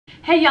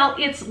Hey y'all,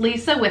 it's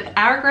Lisa with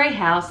Our Gray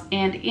House,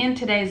 and in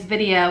today's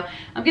video,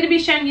 I'm going to be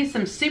showing you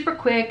some super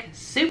quick,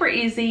 super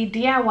easy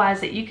DIYs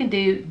that you can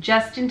do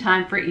just in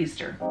time for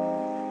Easter.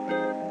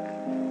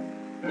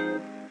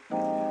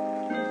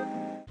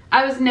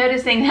 I was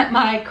noticing that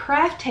my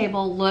craft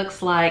table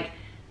looks like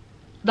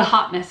the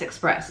Hot Mess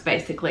Express,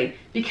 basically,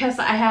 because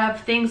I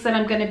have things that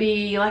I'm going to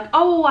be like,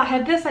 oh, I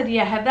have this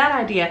idea, I have that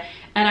idea,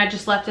 and I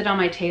just left it on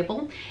my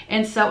table.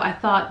 And so I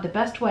thought the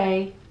best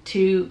way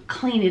to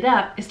clean it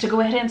up is to go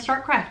ahead and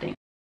start crafting.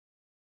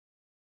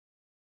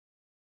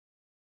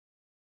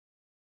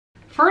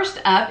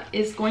 First up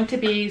is going to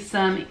be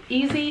some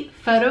easy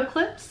photo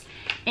clips,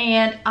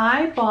 and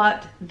I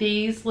bought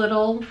these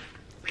little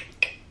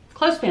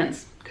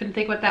clothespins. Couldn't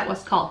think what that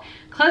was called.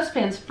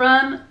 Clothespins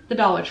from the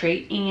Dollar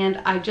Tree,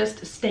 and I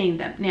just stained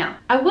them. Now,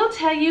 I will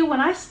tell you, when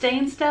I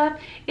stain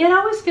stuff, it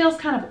always feels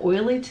kind of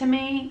oily to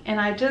me, and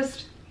it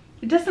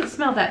doesn't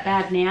smell that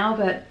bad now,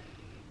 but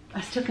I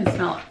still can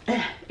smell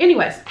it.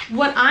 Anyways,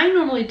 what I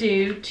normally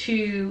do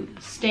to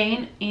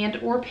stain and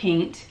or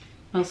paint,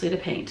 mostly to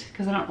paint,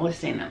 because I don't really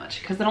stain that much,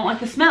 because I don't like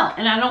the smell,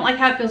 and I don't like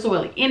how it feels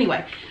oily.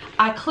 Anyway,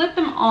 I clip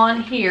them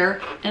on here,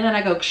 and then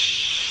I go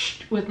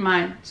with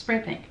my spray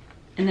paint.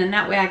 And then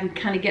that way I can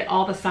kind of get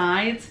all the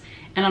sides,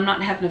 and I'm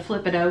not having to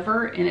flip it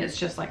over, and it's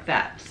just like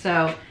that.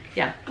 So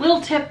yeah, little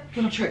tip,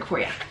 little trick for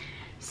you.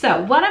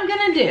 So what I'm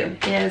gonna do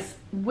is,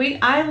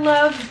 I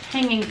love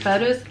hanging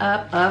photos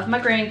up of my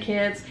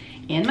grandkids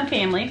and my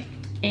family,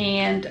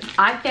 and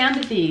I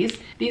found these.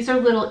 These are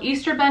little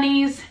Easter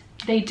bunnies.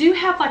 They do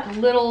have like a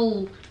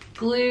little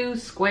glue,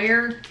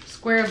 square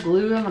of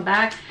glue on the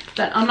back,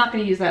 but I'm not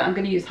gonna use that. I'm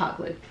gonna use hot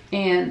glue.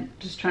 And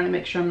just trying to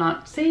make sure I'm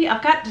not, see,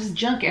 I've got this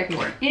junk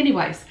everywhere.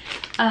 Anyways,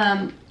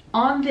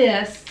 on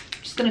this,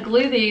 I'm just gonna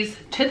glue these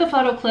to the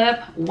photo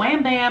clip.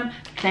 Wham bam,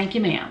 thank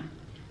you ma'am.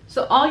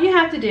 So all you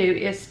have to do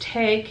is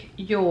take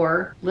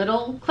your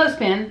little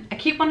clothespin. I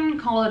keep wanting to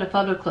call it a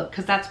photo clip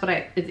because that's what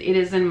it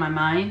is in my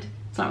mind.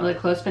 It's not really a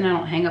clothespin. I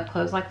don't hang up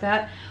clothes like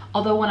that.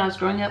 Although when I was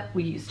growing up,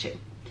 we used to.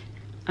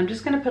 I'm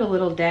just gonna put a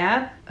little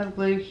dab of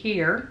glue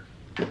here.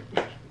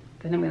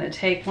 Then I'm gonna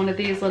take one of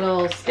these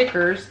little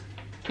stickers,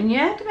 and you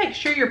have to make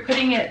sure you're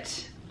putting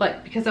it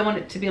like, because I want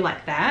it to be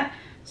like that.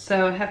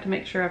 So I have to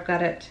make sure I've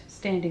got it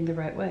standing the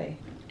right way.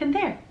 And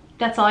there,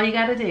 that's all you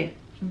gotta do.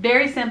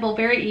 Very simple,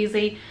 very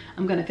easy.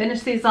 I'm gonna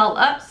finish these all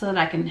up so that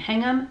I can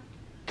hang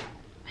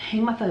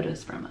my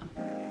photos from them.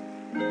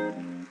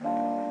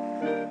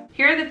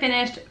 Here are the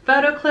finished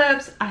photo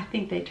clips. I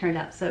think they turned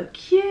out so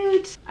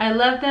cute. I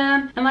love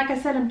them. And like I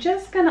said, I'm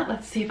just gonna,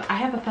 let's see if I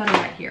have a photo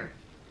right here.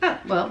 Oh,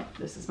 well,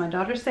 this is my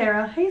daughter,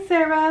 Sarah. Hey,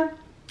 Sarah.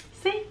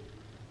 See?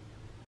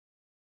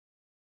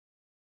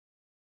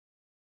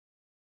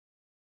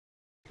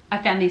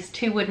 I found these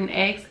 2 wooden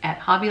eggs at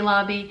Hobby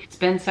Lobby. It's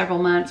been several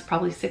months,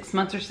 probably 6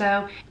 months or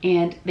so,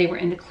 and they were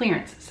in the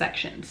clearance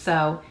section.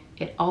 So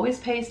it always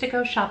pays to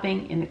go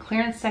shopping in the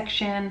clearance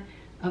section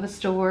of a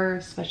store,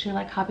 especially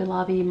like Hobby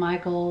Lobby,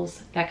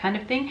 Michael's, that kind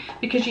of thing,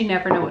 because you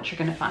never know what you're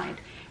gonna find.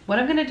 What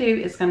I'm gonna do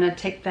is gonna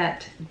take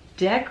that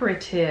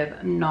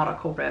decorative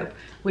nautical rope,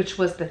 which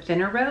was the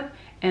thinner rope,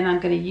 and I'm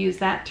gonna use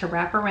that to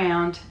wrap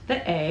around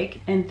the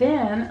egg. And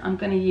then I'm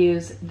gonna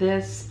use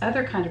this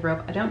other kind of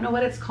rope. I don't know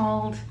what it's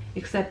called,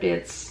 except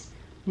it's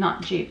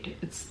not jute.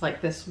 It's like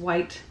this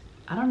white,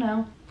 I don't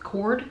know,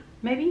 cord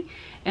maybe?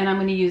 And I'm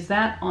gonna use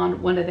that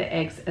on one of the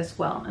eggs as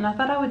well. And I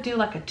thought I would do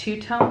like a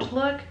two-toned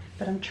look,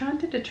 but I'm trying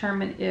to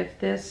determine if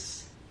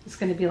this is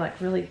gonna be like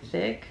really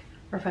thick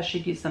or if I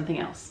should use something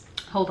else.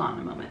 Hold on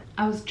a moment.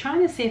 I was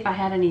trying to see if I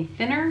had any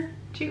thinner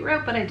jute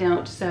rope, but I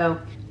don't.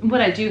 So what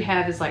I do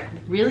have is like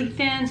really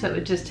thin, so it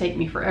would just take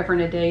me forever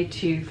and a day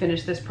to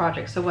finish this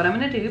project. So what I'm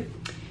gonna do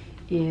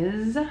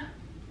is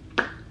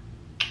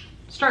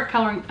start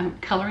covering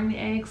the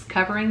eggs.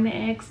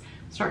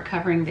 Start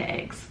covering the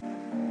eggs.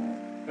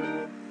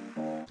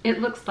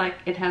 It looks like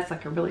it has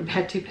like a really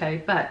bad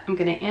toupee, but I'm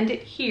gonna end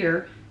it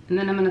here, and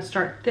then I'm gonna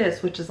start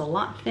this, which is a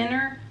lot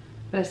thinner,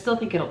 but I still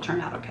think it'll turn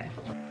out okay.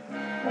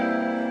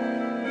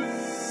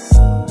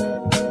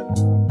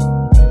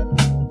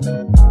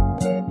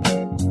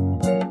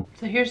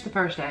 So here's the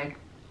first egg.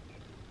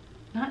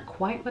 Not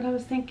quite what I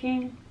was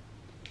thinking,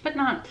 but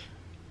not,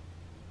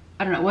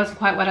 I don't know, it wasn't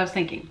quite what I was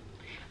thinking.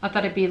 I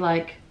thought it'd be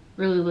like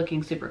really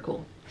looking super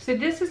cool. So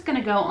this is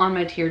gonna go on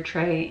my tier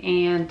tray,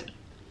 and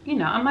you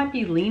know, I might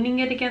be leaning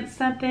it against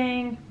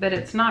something, but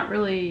it's not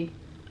really,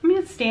 I mean,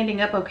 it's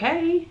standing up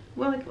okay.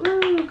 Well, like,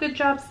 ooh, good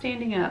job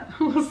standing up.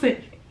 We'll see.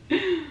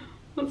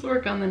 Let's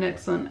work on the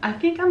next one. I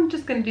think I'm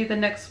just gonna do the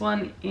next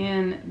one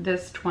in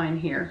this twine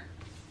here,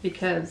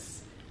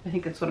 because I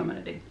think that's what I'm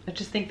gonna do. I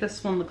just think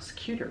this one looks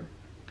cuter.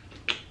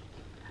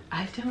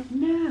 I don't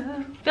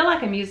know. I feel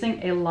like I'm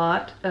using a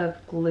lot of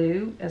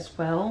glue as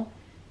well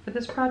for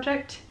this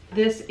project.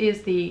 This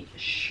is the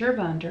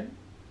Sherbunder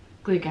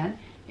glue gun,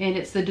 and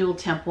it's the dual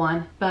temp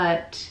one,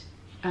 but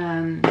I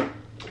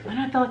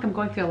don't feel like I'm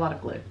going through a lot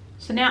of glue.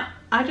 So now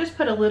I just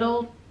put a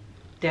little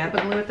dab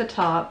of glue at the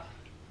top,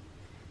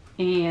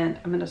 and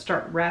I'm gonna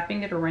start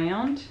wrapping it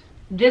around.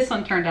 This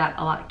one turned out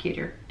a lot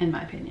cuter in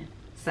my opinion.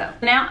 So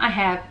now I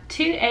have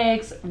 2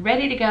 eggs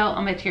ready to go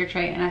on my tier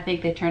tray, and I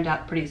think they turned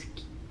out pretty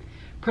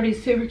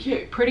super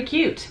cute, pretty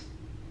cute.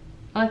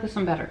 I like this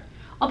one better.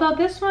 Although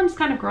this one's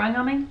kind of growing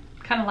on me,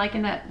 kind of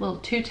liking that little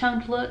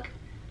two-toned look.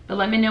 But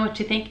let me know what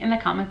you think in the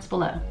comments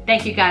below.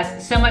 Thank you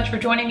guys so much for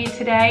joining me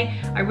today.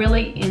 I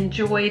really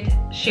enjoyed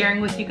sharing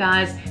with you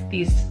guys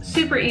these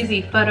super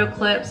easy photo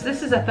clips.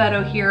 This is a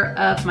photo here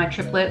of my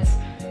triplets,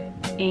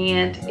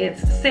 and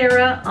it's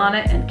Sarah, Anna,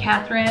 and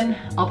Catherine,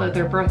 although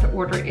their birth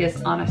order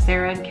is Anna,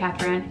 Sarah, and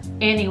Catherine.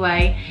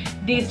 Anyway,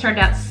 these turned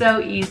out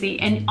so easy,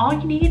 and all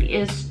you need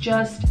is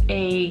just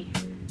a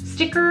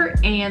sticker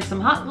and some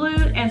hot glue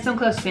and some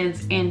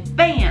clothespins, and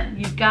bam,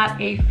 you've got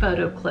a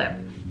photo clip.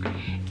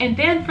 And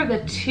then for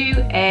the 2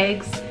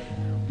 eggs,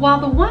 while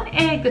the one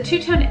egg, the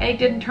two-tone egg,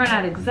 didn't turn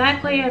out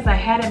exactly as I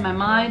had in my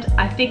mind,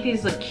 I think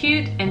these look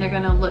cute and they're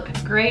gonna look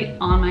great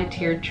on my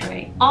tiered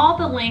tray. All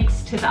the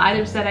links to the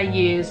items that I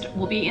used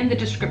will be in the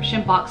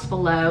description box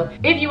below.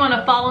 If you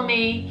wanna follow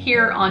me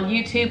here on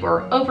YouTube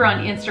or over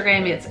on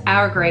Instagram, it's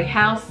Our Gray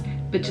House,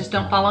 but just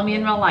don't follow me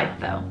in real life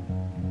though,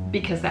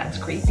 because that's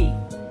creepy.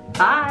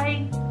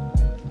 Bye.